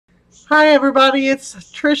Hi everybody, it's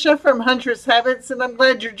Trisha from Huntress Habits, and I'm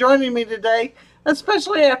glad you're joining me today,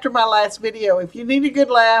 especially after my last video. If you need a good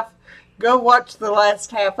laugh, go watch the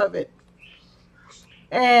last half of it.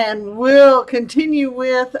 And we'll continue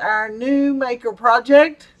with our new maker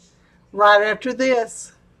project right after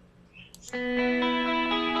this.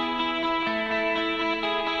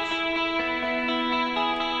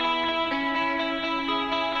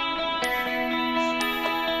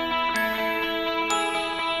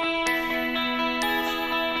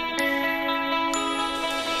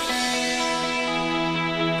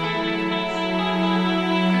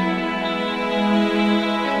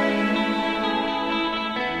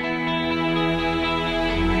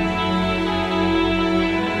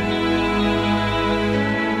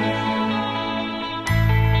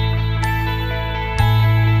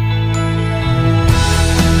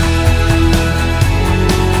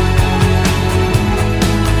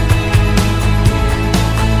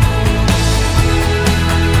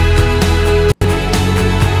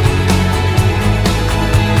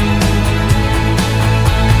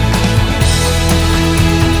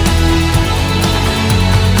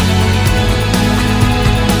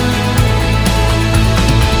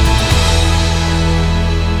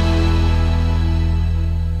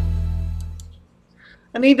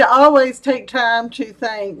 I need to always take time to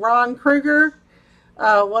thank Ron Kruger,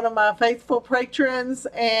 one of my faithful patrons,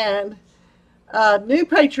 and new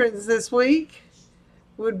patrons this week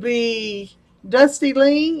would be Dusty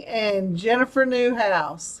Ling and Jennifer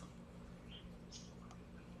Newhouse.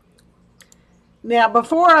 Now,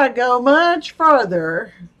 before I go much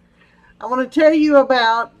further, I want to tell you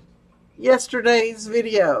about yesterday's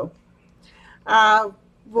video. I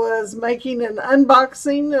was making an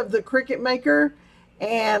unboxing of the Cricut Maker,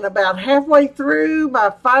 and about halfway through,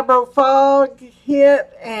 my fibro fog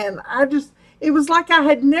hit, and it was like I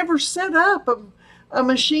had never set up a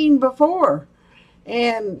machine before.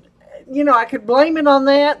 And, you know, I could blame it on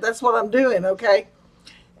that. That's what I'm doing, okay?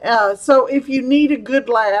 So if you need a good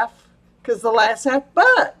laugh, because the last half,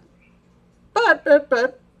 but,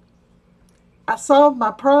 I solved my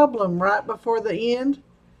problem right before the end.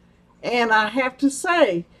 And I have to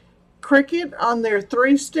say, Cricut, on their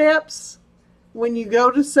 3 steps, when you go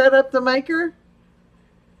to set up the maker,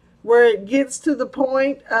 where it gets to the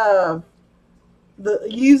point of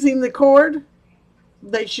using the cord,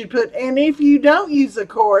 they should put, and if you don't use a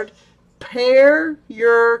cord, pair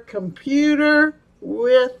your computer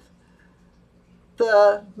with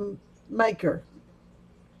the maker.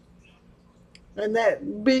 And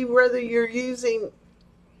that be whether you're using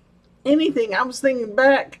anything. I was thinking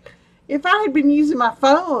back, if I had been using my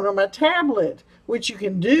phone or my tablet, which you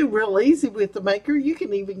can do real easy with the maker, you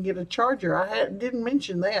can even get a charger. I didn't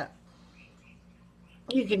mention that.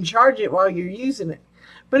 You can charge it while you're using it.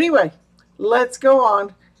 But anyway, let's go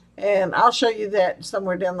on, and I'll show you that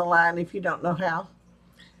somewhere down the line if you don't know how.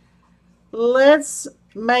 Let's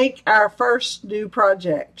make our first new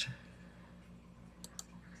project.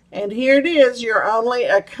 And here it is. You're only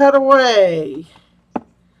a cut away.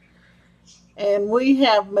 And we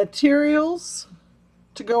have materials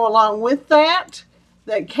to go along with that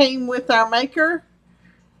came with our maker.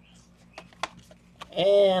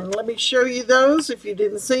 And let me show you those. If you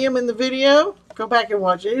didn't see them in the video, go back and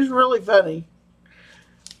watch it. It's really funny.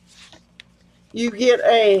 You get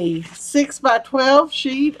a 6x12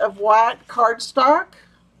 sheet of white cardstock.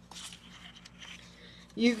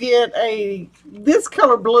 You get this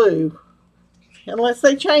color blue, unless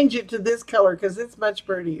they change it to this color, because it's much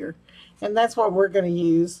prettier. And that's what we're going to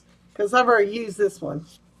use, because I've already used this one.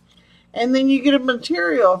 And then you get a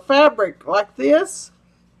material, fabric like this.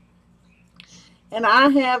 And I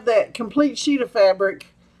have that complete sheet of fabric,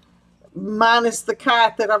 minus the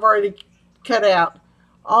kite that I've already cut out,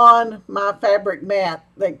 on my fabric mat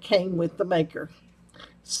that came with the maker.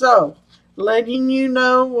 So, letting you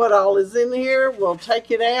know what all is in here, we'll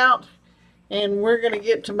take it out, and we're going to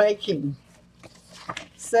get to making.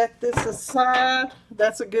 Set this aside.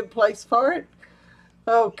 That's a good place for it.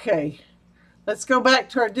 Okay, let's go back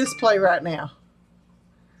to our display right now.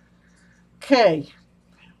 Okay,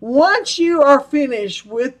 once you are finished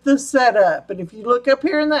with the setup, and if you look up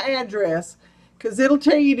here in the address, because it'll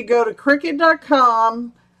tell you to go to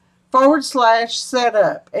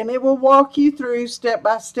Cricut.com/setup, and it will walk you through step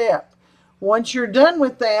by step. Once you're done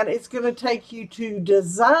with that, it's going to take you to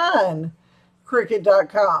design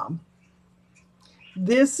Cricut.com.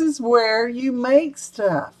 This is where you make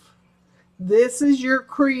stuff. This is your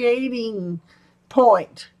creating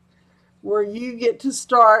point, where you get to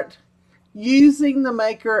start using the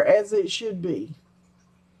maker as it should be.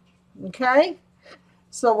 Okay?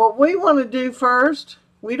 So what we want to do first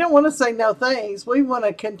We don't want to say no thanks. We want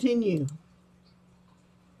to continue.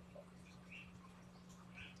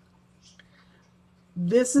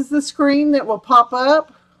 This is the screen that will pop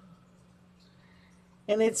up,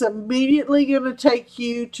 and it's immediately going to take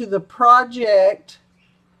you to the project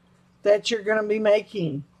that you're going to be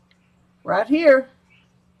making. Right here.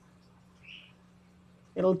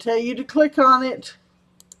 It'll tell you to click on it.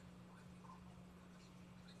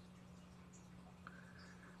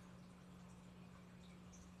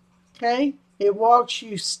 Okay, it walks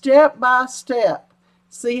you step by step.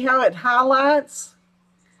 See how it highlights?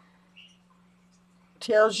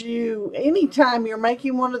 Tells you anytime you're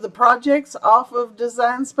making one of the projects off of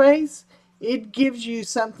Design Space, it gives you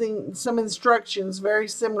some instructions very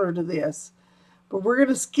similar to this. But we're going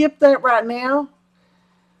to skip that right now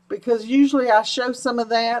because usually I show some of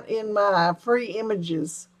that in my free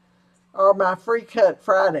images or my free cut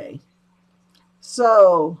Friday.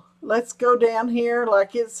 So let's go down here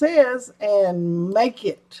like it says and make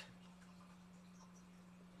it.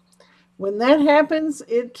 When that happens,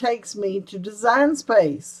 it takes me to Design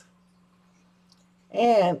Space,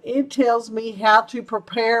 and it tells me how to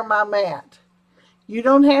prepare my mat. You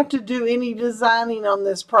don't have to do any designing on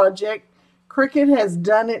this project. Cricut has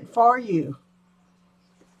done it for you.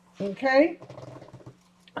 Okay?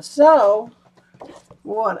 So,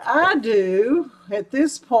 what I do at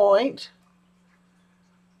this point,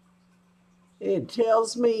 it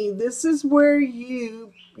tells me this is where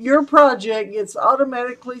your project gets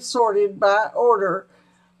automatically sorted by order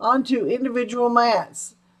onto individual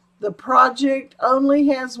mats. The project only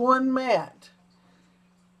has one mat.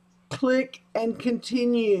 Click and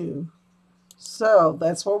continue. So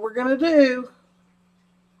that's what we're going to do.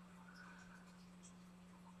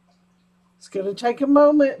 It's going to take a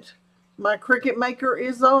moment. My Cricut Maker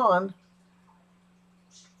is on,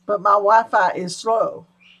 but my Wi-Fi is slow.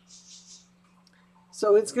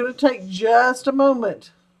 So it's going to take just a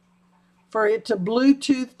moment for it to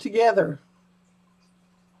Bluetooth together.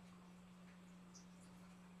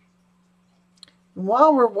 And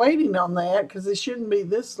while we're waiting on that, because it shouldn't be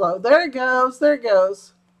this slow, there it goes, there it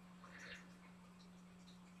goes.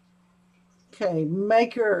 Okay,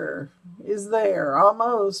 Maker is there,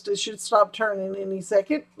 almost. It should stop turning any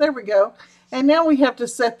second. There we go. And now we have to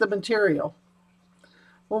set the material.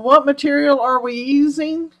 Well, what material are we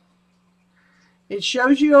using? It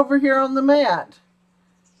shows you over here on the mat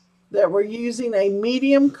that we're using a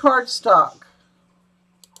medium cardstock.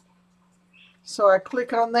 So I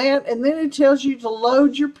click on that, and then it tells you to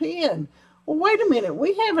load your pen. Well, wait a minute.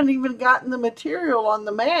 We haven't even gotten the material on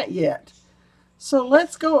the mat yet. So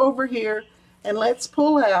let's go over here and let's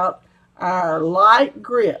pull out our light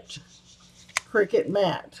gripped Cricut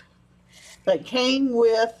mat that came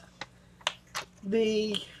with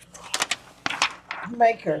the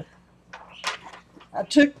Maker. I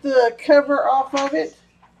took the cover off of it.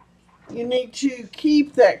 You need to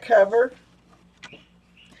keep that cover.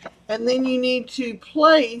 And then you need to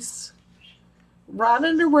place right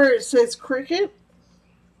under where it says Cricut.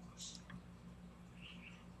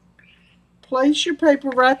 Place your paper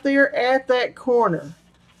right there at that corner.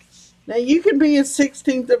 Now you can be a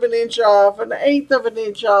 1/16 of an inch off, an 1/8 of an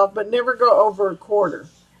inch off, but never go over a quarter.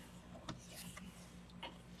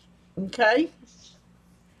 Okay?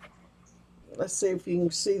 Let's see if you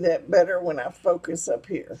can see that better when I focus up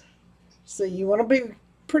here. So you want to be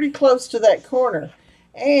pretty close to that corner.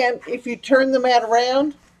 And if you turn the mat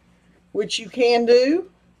around, which you can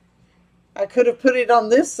do, I could have put it on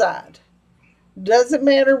this side. Doesn't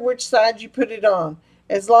matter which side you put it on,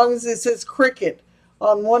 as long as it says Cricut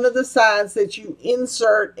on one of the sides that you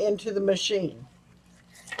insert into the machine.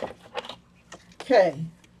 Okay,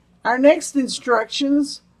 our next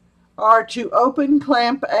instructions are to open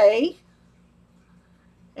clamp A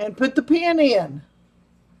and put the pen in.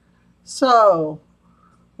 So,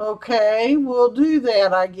 okay, we'll do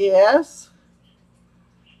that, I guess.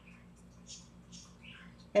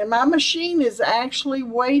 And my machine is actually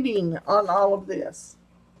waiting on all of this.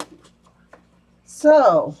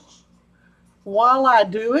 So, while I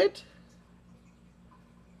do it,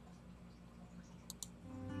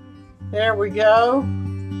 there we go.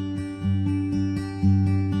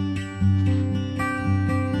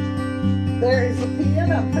 There is a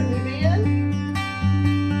pen, I'm putting it in.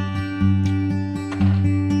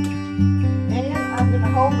 And I'm going to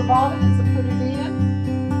hold the bottom as I put it in,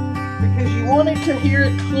 because you want it to hear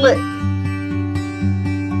it click.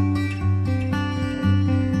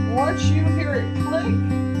 Once you hear it click,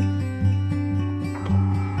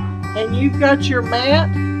 and you've got your mat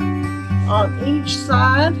on each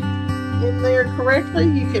side in there correctly,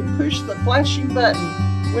 you can push the flashing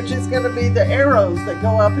button, which is going to be the arrows that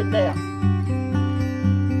go up and down.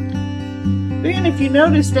 Then if you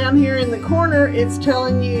notice down here in the corner, it's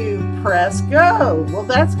telling you press go. Well,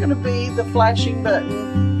 that's going to be the flashing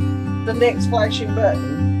button, the next flashing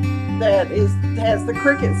button that has the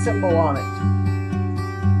Cricut symbol on it.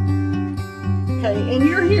 Okay, and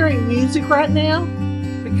you're hearing music right now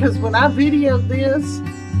because when I videoed this,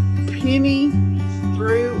 Penny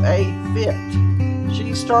threw a fit.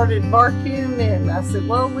 She started barking and I said,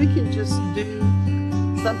 well, we can just do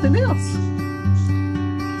something else.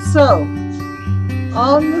 So,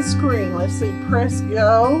 on the screen, let's see, press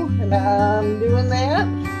go, and I'm doing that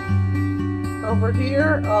over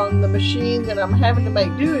here on the machine that I'm having to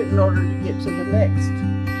make do it in order to get to the next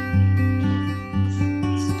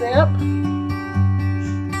step.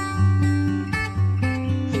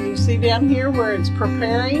 Can you see down here where it's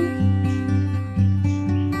preparing?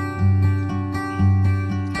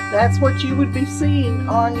 That's what you would be seeing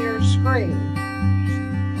on your screen.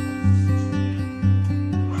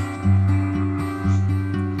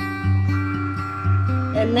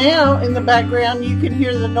 And now in the background you can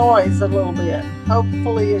hear the noise a little bit.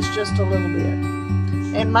 Hopefully it's just a little bit.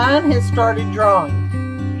 And mine has started drawing.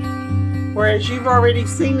 Whereas you've already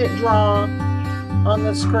seen it draw on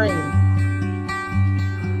the screen.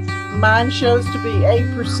 Mine shows to be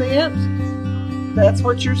 8%. That's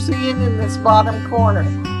what you're seeing in this bottom corner.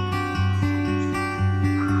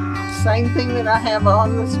 Same thing that I have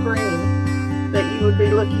on the screen that you would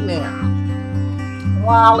be looking at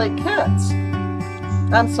while it cuts.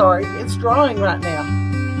 I'm sorry, it's drawing right now.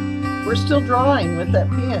 We're still drawing with that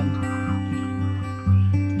pen.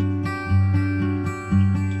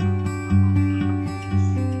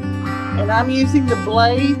 And I'm using the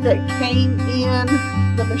blade that came in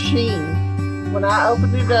the machine. When I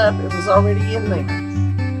opened it up, it was already in there.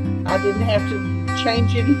 I didn't have to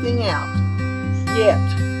change anything out yet.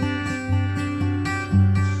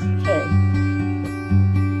 Okay.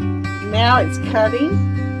 Now it's cutting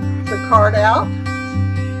the card out.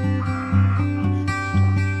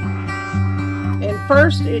 And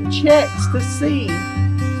first it checks to see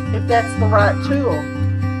if that's the right tool.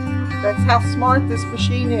 That's how smart this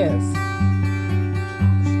machine is.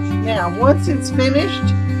 Now once it's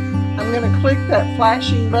finished, I'm going to click that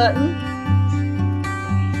flashing button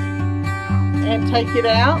and take it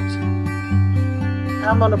out.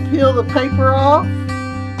 I'm going to peel the paper off.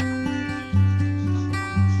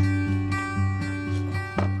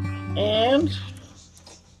 And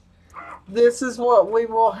this is what we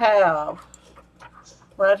will have.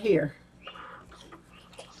 Right here.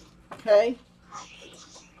 Okay.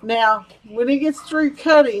 Now, when it gets through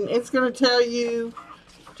cutting, it's going to tell you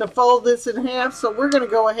to fold this in half. So we're going to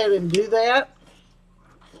go ahead and do that.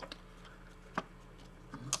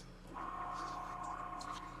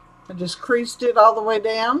 I just creased it all the way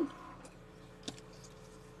down.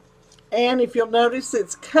 And if you'll notice,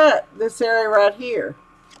 it's cut this area right here.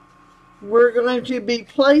 We're going to be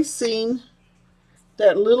placing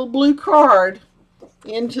that little blue card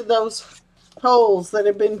into those holes that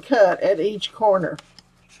have been cut at each corner.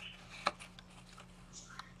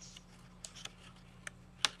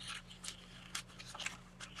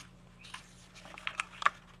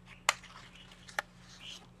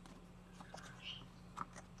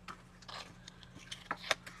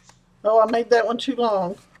 Oh, I made that one too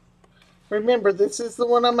long. Remember, this is the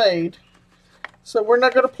one I made. So we're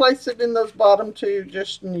not going to place it in those bottom two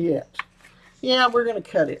just yet. Yeah, we're going to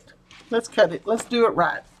cut it. Let's cut it. Let's do it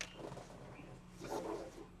right.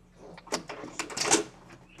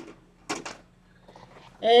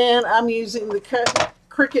 And I'm using the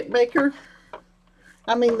Cricut maker.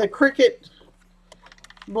 I mean the Cricut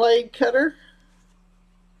blade cutter.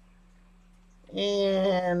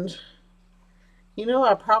 And you know,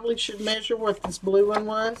 I probably should measure what this blue one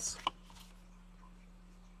was.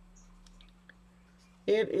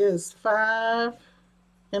 It is 5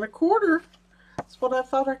 1/4. That's what I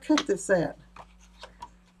thought I cut this at.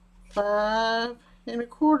 5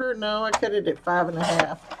 1/4. No, I cut it at 5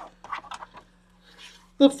 1/2.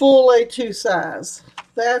 The full A2 size.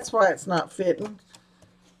 That's why it's not fitting.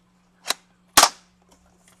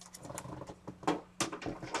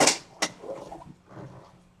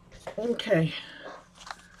 Okay.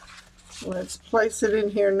 Let's place it in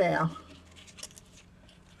here now.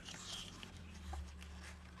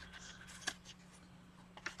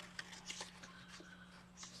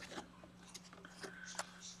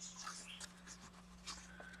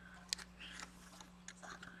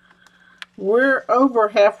 We're over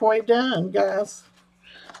halfway done, guys,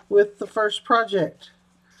 with the first project.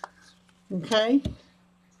 Okay.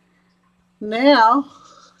 Now,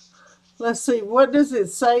 let's see, what does it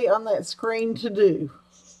say on that screen to do?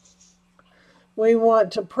 We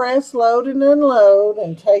want to press load and unload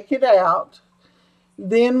and take it out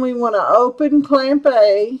Then we want to open clamp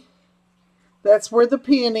A. That's where the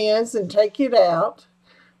pin is, and take it out.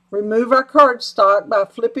 Remove our cardstock by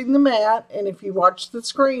flipping the mat, and if you watched the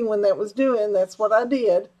screen when that was doing, that's what I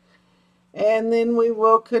did. And then we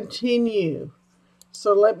will continue.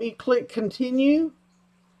 So let me click continue.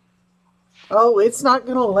 Oh, it's not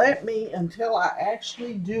going to let me until I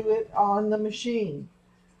actually do it on the machine.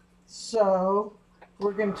 So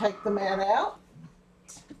we're going to take the mat out.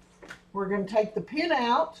 We're going to take the pin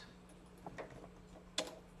out.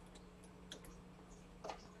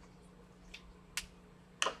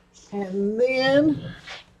 And then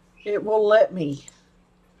it will let me.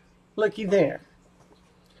 Looky there.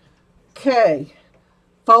 Okay.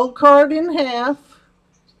 Fold card in half.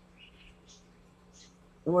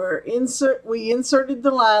 We inserted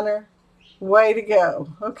the liner. Way to go.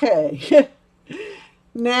 Okay.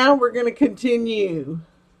 Now we're going to continue.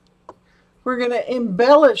 We're going to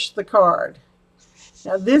embellish the card.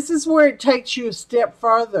 Now this is where it takes you a step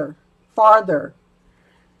farther.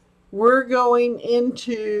 We're going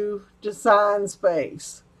into design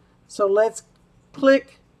space. So let's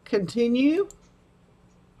click continue.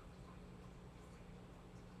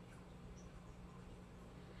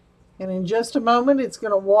 And in just a moment, it's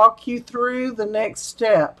going to walk you through the next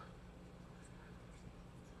step.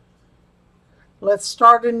 Let's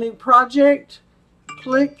start a new project.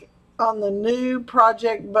 Click on the new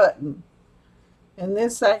project button. And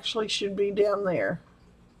this actually should be down there.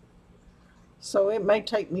 So it may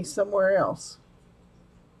take me somewhere else.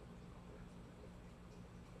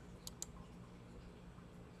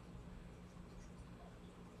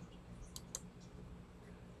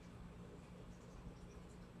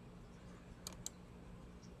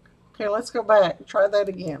 Okay, let's go back. Try that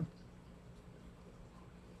again.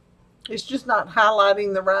 It's just not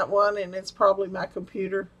highlighting the right one, and it's probably my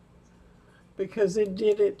computer because it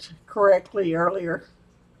did it correctly earlier.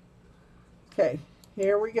 Okay,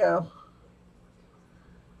 here we go.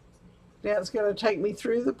 Now it's going to take me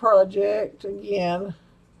through the project again.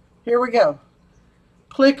 Here we go.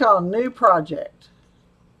 Click on New Project.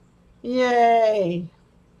 Yay!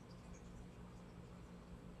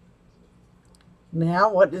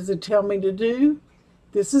 Now what does it tell me to do?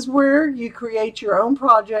 This is where you create your own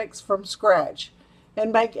projects from scratch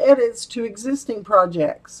and make edits to existing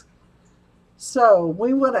projects. So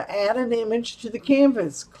we want to add an image to the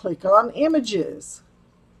canvas. Click on Images.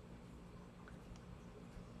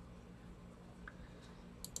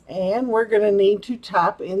 And we're going to need to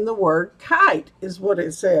type in the word kite, is what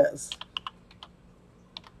it says.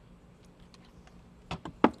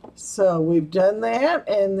 So we've done that,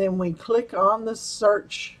 and then we click on the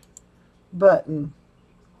search button.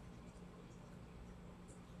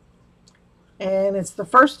 And it's the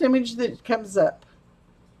first image that comes up.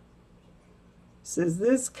 It says,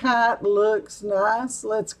 this kite looks nice.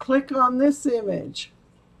 Let's click on this image.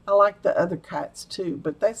 I like the other kites too,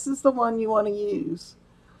 but this is the one you want to use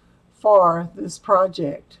for this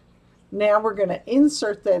project. Now we're going to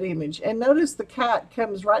insert that image, and notice the kite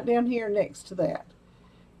comes right down here next to that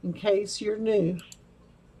in case you're new.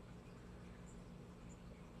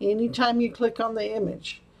 Anytime you click on the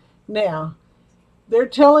image. Now they're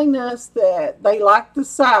telling us that they like the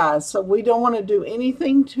size, so we don't want to do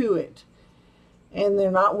anything to it, and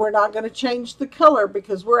we're not going to change the color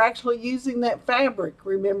because we're actually using that fabric,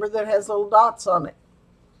 remember, that has little dots on it.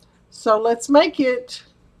 So let's make it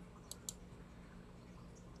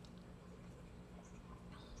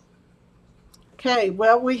okay.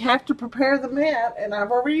 Well, we have to prepare the mat, and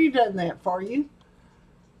I've already done that for you.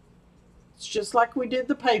 It's just like we did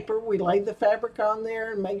the paper. We lay the fabric on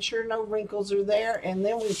there and make sure no wrinkles are there, and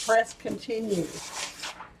then we press continue.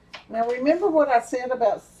 Now remember what I said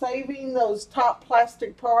about saving those top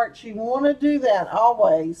plastic parts? You want to do that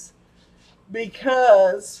always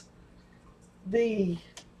because it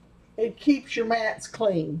keeps your mats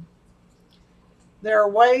clean. There are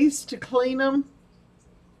ways to clean them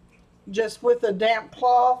just with a damp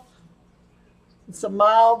cloth and some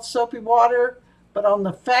mild soapy water, but on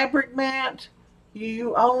the fabric mat,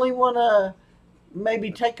 you only want to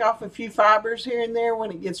maybe take off a few fibers here and there.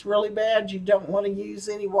 When it gets really bad, you don't want to use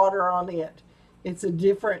any water on it. It's a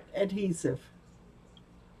different adhesive.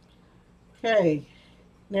 Okay,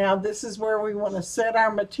 now this is where we want to set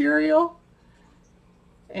our material,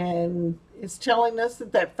 and it's telling us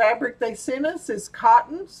that that fabric they sent us is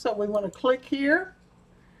cotton, so we want to click here,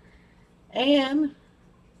 and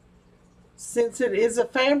since it is a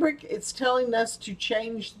fabric, it's telling us to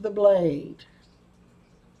change the blade.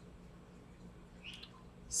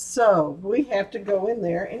 So we have to go in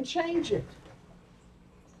there and change it.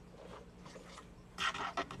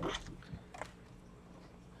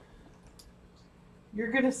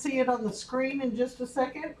 You're going to see it on the screen in just a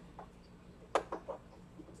second,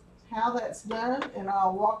 how that's done, and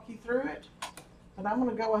I'll walk you through it. But I'm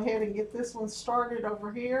going to go ahead and get this one started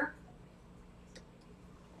over here.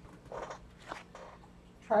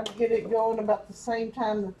 Try to get it going about the same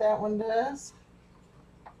time that that one does.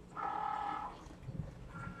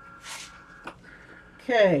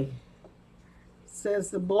 Okay. It says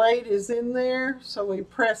the blade is in there, so we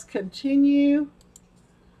press continue.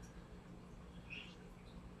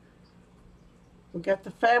 We got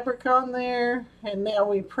the fabric on there, and now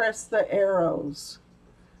we press the arrows.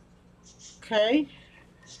 Okay.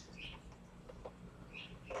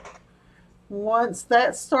 Once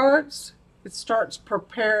that starts, it starts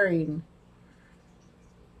preparing.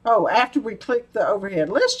 Oh, after we click the overhead,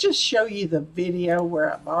 let's just show you the video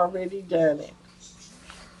where I've already done it.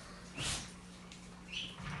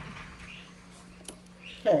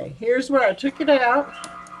 Okay, here's where I took it out,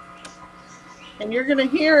 and you're going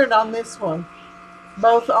to hear it on this one,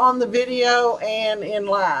 both on the video and in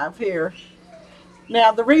live here.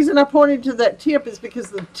 Now, the reason I pointed to that tip is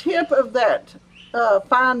because the tip of that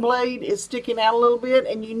fine blade is sticking out a little bit,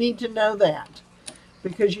 and you need to know that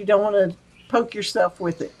because you don't want to poke yourself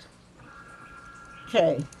with it.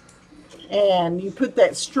 Okay, and you put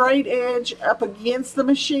that straight edge up against the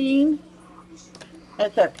machine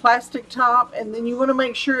at that plastic top, and then you want to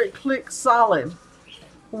make sure it clicks solid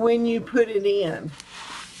when you put it in.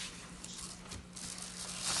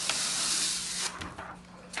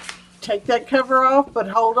 Take that cover off, but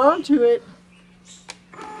hold on to it.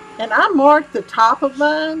 And I marked the top of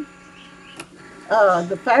mine.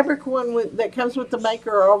 The fabric one that comes with the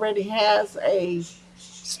maker already has a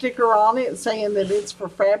sticker on it saying that it's for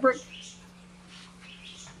fabric.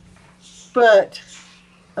 But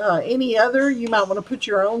any other, you might want to put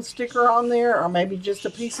your own sticker on there, or maybe just a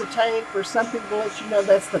piece of tape or something to let you know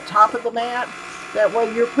that's the top of the mat. That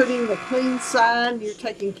way you're putting the clean side, you're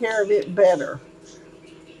taking care of it better.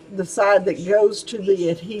 The side that goes to the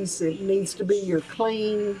adhesive needs to be your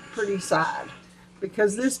clean, pretty side.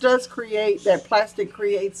 Because this does create, that plastic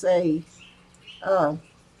creates a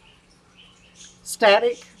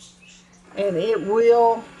static, and it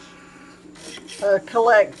will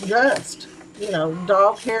collect dust. You know,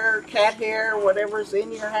 dog hair, cat hair, whatever's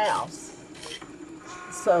in your house.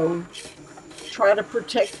 So try to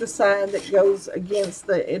protect the side that goes against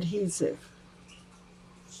the adhesive.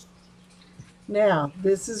 Now,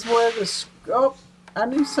 this is where the, oh, I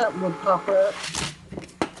knew something would pop up.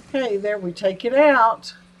 Okay, there we take it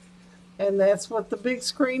out. And that's what the big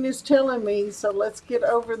screen is telling me. So let's get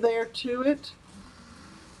over there to it.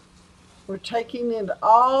 We're taking it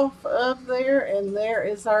off of there, and there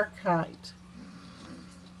is our kite.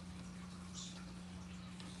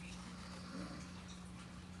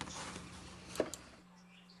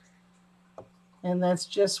 And that's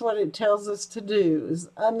just what it tells us to do, is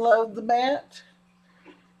unload the mat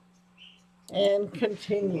and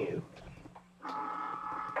continue.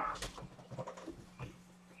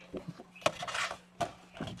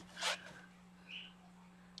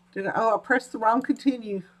 Oh, I pressed the wrong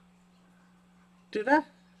continue. Did I?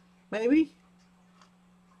 Maybe?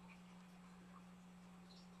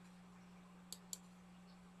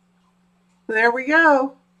 There we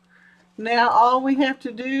go. Now all we have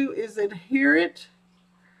to do is adhere it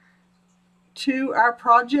to our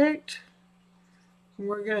project.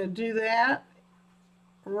 We're going to do that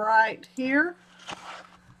right here.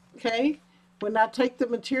 Okay, when I take the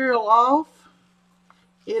material off,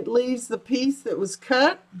 it leaves the piece that was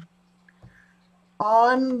cut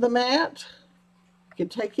on the mat. You can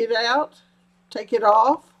take it out, take it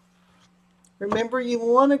off. Remember, you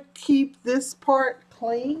want to keep this part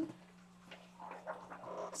clean.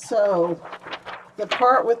 So the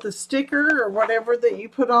part with the sticker or whatever that you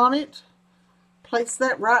put on it, place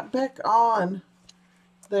that right back on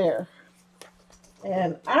there.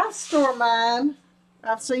 And I store mine,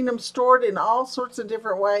 I've seen them stored in all sorts of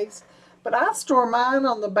different ways, but I store mine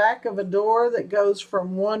on the back of a door that goes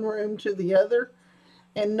from one room to the other.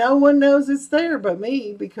 And no one knows it's there but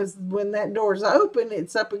me, because when that door's open,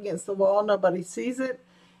 it's up against the wall, nobody sees it.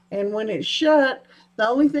 And when it's shut, the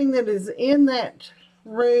only thing that is in that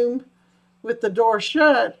room with the door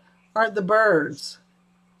shut are the birds.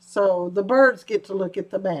 So the birds get to look at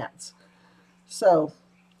the mats. So,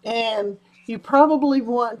 and you probably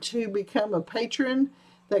want to become a patron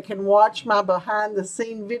that can watch my behind the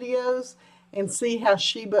scene videos and see how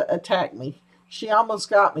Sheba attacked me. She almost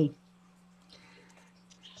got me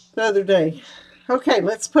the other day. Okay,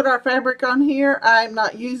 let's put our fabric on here. I'm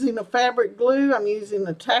not using a fabric glue. I'm using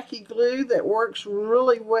a tacky glue that works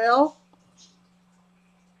really well.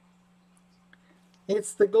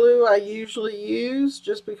 It's the glue I usually use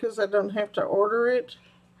just because I don't have to order it.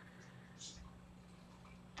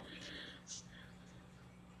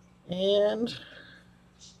 And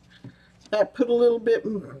that put a little bit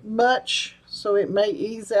much, so it may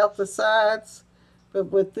ease out the sides. But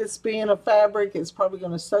with this being a fabric, it's probably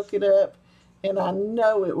going to soak it up. And I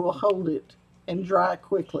know it will hold it and dry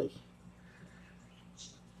quickly.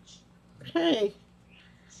 Okay.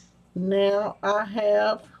 Now I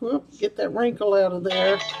have, get that wrinkle out of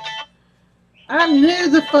there. I knew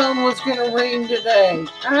the phone was going to ring today.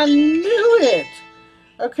 I knew it.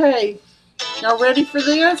 Okay, y'all ready for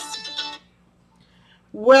this?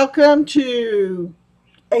 Welcome to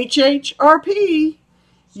HHRP.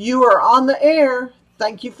 You are on the air.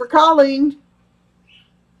 Thank you for calling.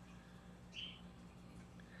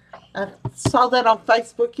 I saw that on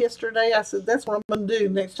Facebook yesterday. I said, that's what I'm going to do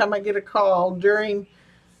next time I get a call during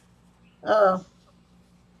a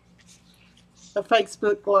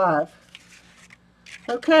Facebook Live.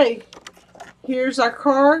 Okay, here's our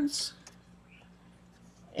cards.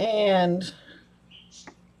 And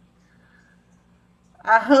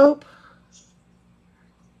I hope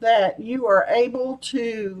that you are able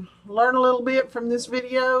to learn a little bit from this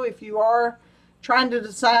video. If you are trying to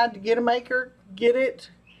decide to get a maker, get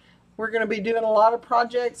it. We're going to be doing a lot of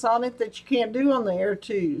projects on it that you can't do on the Air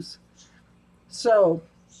 2s. So,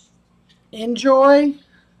 enjoy.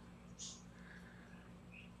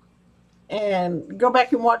 And go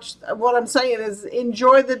back and watch. What I'm saying is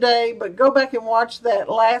enjoy the day, but go back and watch that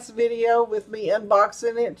last video with me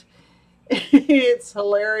unboxing it. It's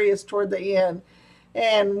hilarious toward the end.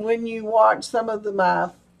 And when you watch some of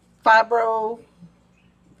my fibromyalgia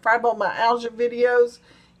videos,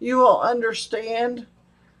 you will understand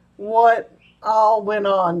what all went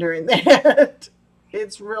on during that.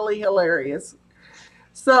 It's really hilarious.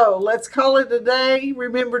 So let's call it a day.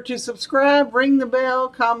 Remember to subscribe, ring the bell,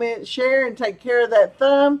 comment, share, and take care of that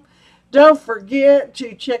thumb. Don't forget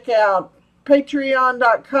to check out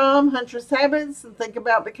patreon.com, Huntress Habits, and think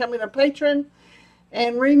about becoming a patron.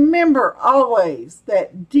 And remember always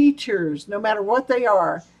that detours, no matter what they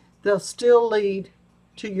are, they'll still lead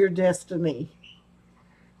to your destiny.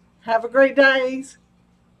 Have a great day.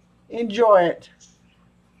 Enjoy it.